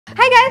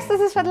Hi guys,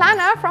 this is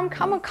Svetlana from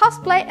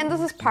Cosplay and this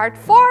is part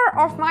 4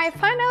 of my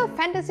Final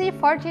Fantasy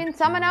XIV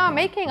Summoner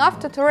making of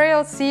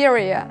tutorial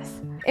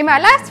series. In my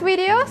last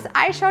videos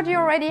I showed you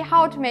already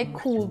how to make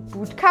cool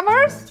boot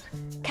covers,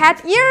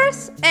 cat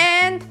ears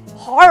and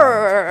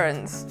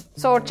horns.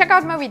 So check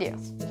out my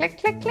videos. Click,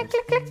 click, click,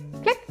 click,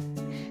 click, click.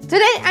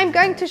 Today I'm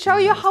going to show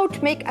you how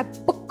to make a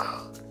book.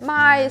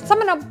 My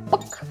Summoner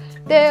book,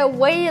 the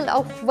Veil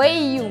of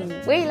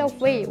Wiyu. Veil of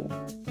Wiyu.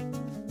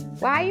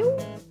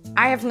 Wiyu?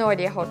 I have no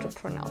idea how to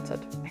pronounce it,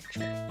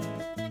 actually.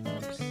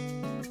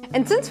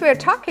 And since we're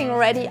talking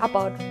already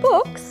about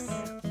books,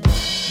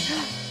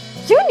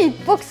 you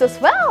need books as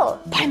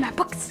well! Buy my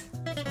books!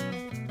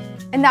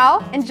 And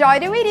now, enjoy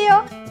the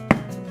video!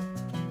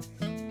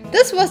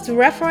 This was the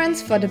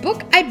reference for the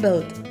book I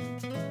built.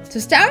 To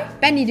start,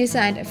 Benni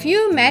designed a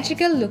few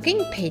magical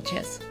looking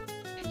pages.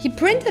 He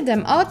printed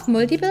them out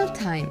multiple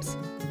times.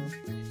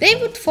 They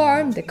would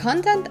form the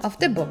content of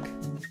the book.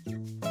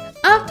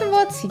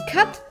 Afterwards, he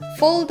cut,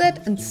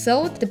 folded and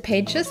sewed the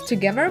pages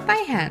together by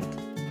hand.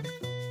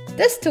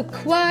 This took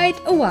quite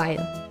a while.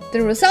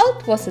 The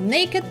result was a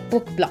naked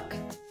book block.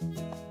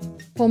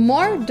 For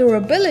more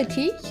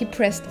durability, he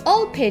pressed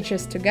all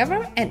pages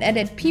together and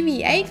added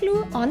PVA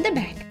glue on the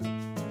back.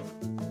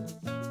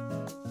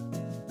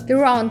 The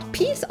round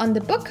piece on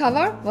the book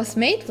cover was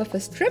made with a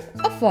strip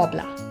of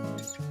Worbla.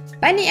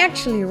 Benni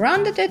actually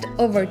rounded it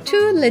over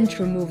 2 lint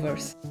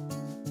removers.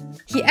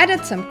 He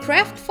added some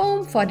craft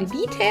foam for the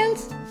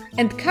details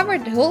and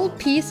covered the whole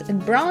piece in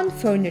brown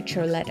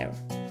furniture leather.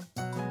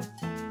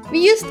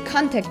 We used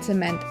contact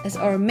cement as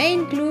our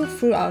main glue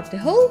throughout the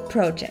whole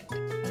project.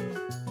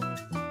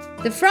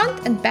 The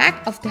front and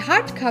back of the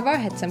hardcover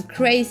had some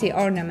crazy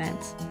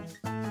ornaments.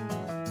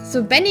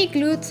 So Benni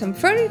glued some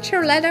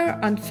furniture leather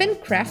on thin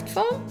craft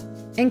foam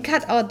and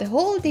cut out the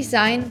whole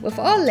design with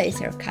our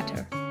laser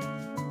cutter.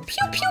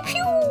 Pew pew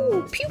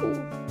pew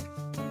pew!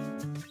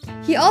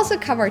 He also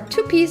covered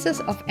 2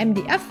 pieces of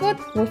MDF wood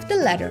with the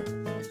leather.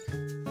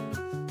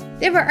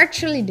 They were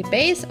actually the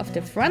base of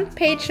the front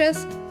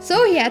pages,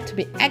 so he had to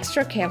be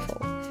extra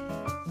careful.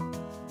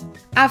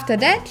 After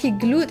that, he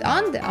glued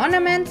on the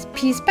ornaments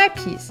piece by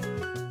piece.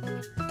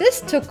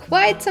 This took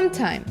quite some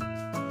time.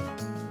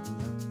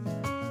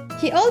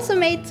 He also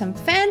made some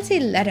fancy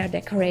leather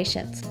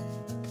decorations.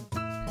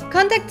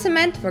 Contact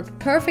cement worked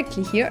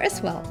perfectly here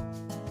as well.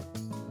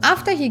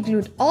 After he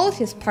glued all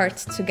his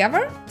parts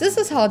together, this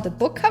is how the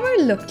book cover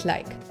looked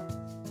like.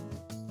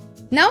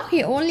 Now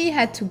he only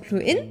had to glue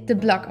in the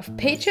block of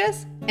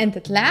pages and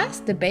at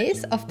last the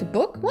base of the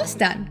book was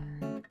done.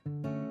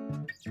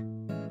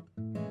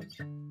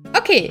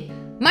 Okay,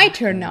 my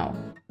turn now.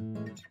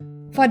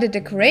 For the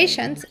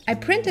decorations, I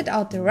printed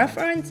out the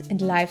reference in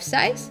life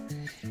size,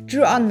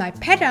 drew on my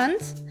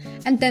patterns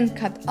and then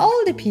cut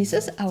all the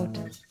pieces out.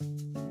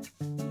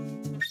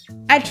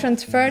 I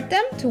transferred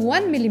them to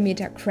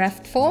 1mm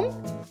craft foam,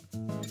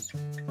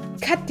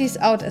 cut these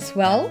out as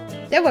well,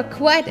 there were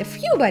quite a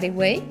few by the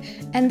way,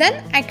 and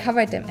then I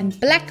covered them in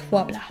black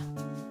Worbla.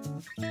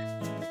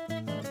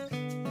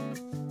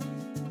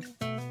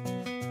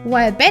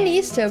 While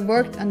Benni still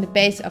worked on the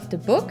base of the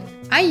book,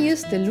 I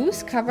used the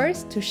loose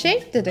covers to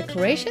shape the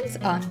decorations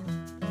on.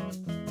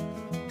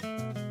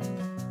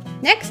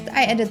 Next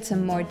I added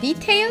some more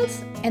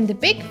details and the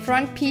big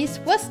front piece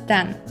was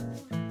done.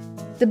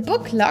 The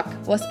book lock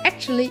was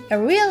actually a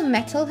real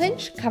metal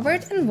hinge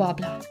covered in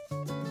Worbla.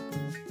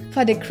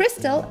 For the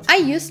crystal, I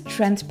used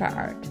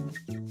Transpa-Art.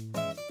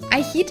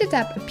 I heated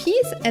up a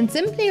piece and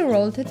simply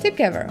rolled it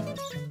together.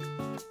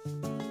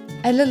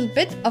 A little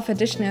bit of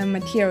additional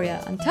material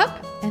on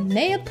top and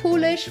nail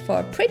polish for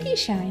a pretty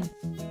shine.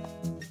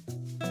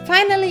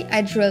 Finally,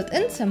 I drilled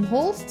in some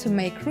holes to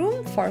make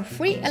room for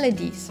 3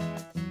 LEDs.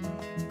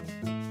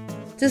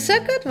 The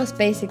circuit was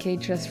basically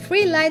just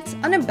 3 lights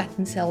on a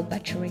button cell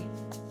battery.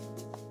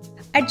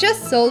 I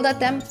just soldered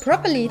them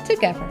properly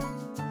together.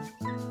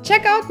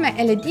 Check out my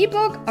LED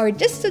book or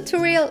this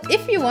tutorial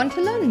if you want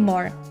to learn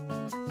more.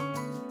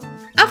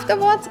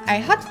 Afterwards, I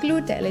hot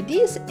glued the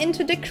LEDs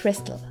into the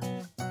crystal.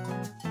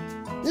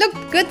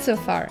 Looked good so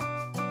far.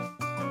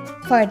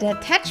 For the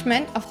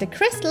attachment of the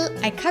crystal,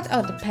 I cut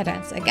out the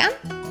patterns again,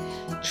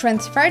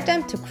 transferred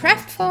them to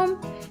craft foam,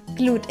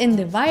 glued in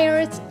the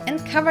wires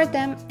and covered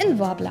them in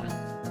Worbla.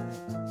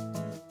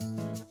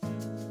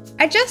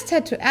 I just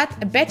had to add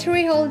a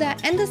battery holder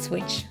and a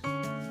switch.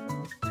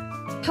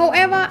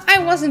 However, I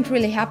wasn't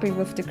really happy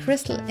with the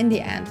crystal in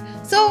the end,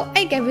 so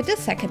I gave it a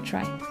second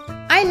try.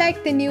 I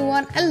liked the new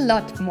one a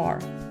lot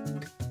more.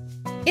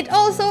 It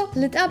also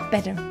lit up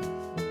better.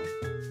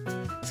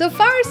 So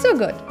far so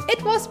good,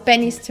 it was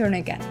Benni's turn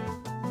again.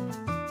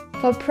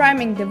 For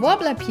priming the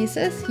Worbla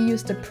pieces, he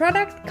used a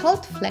product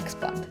called Flex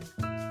Bond.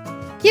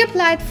 He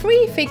applied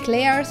 3 thick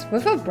layers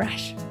with a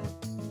brush.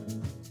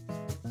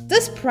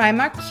 This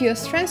primer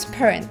cures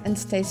transparent and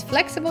stays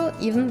flexible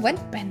even when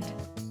bent.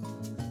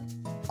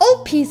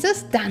 All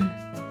pieces done!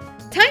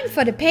 Time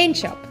for the paint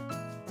job!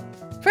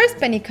 First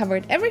Benni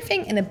covered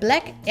everything in a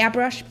black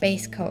airbrush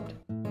base coat.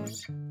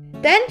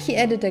 Then he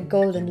added a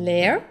golden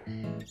layer,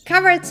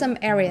 covered some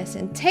areas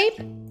in tape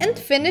and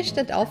finished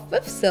it off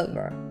with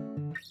silver.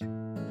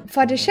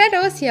 For the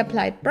shadows he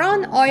applied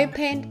brown oil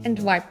paint and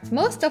wiped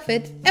most of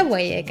it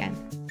away again.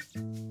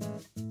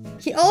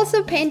 He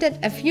also painted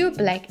a few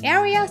black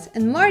areas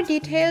and more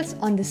details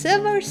on the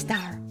silver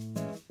star.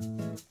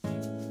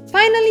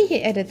 Finally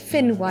he added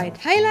thin white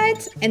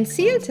highlights and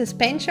sealed his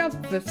paint job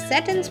with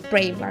satin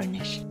spray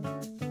varnish.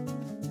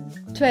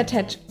 To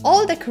attach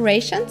all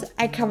decorations,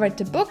 I covered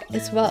the book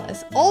as well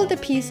as all the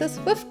pieces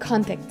with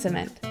contact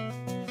cement.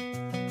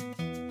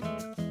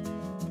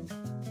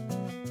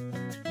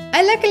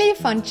 I luckily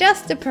found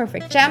just the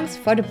perfect gems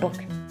for the book.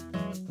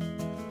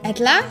 At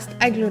last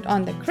I glued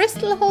on the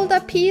crystal holder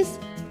piece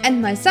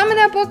and my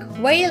Summoner book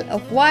Veil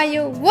of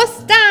Wiyu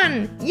was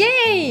done!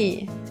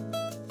 Yay!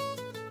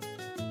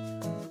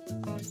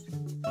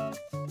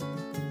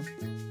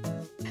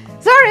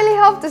 So I really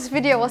hope this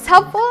video was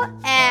helpful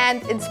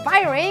and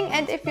inspiring,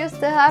 and if you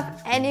still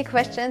have any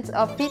questions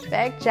or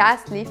feedback,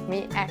 just leave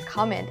me a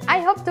comment. I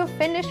hope to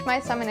finish my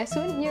Summoner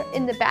soon here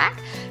in the back,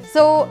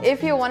 so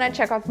if you want to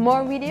check out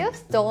more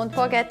videos, don't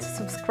forget to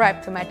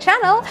subscribe to my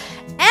channel,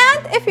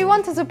 and if you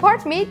want to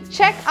support me,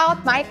 check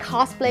out my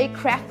cosplay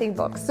crafting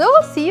book. So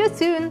see you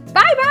soon!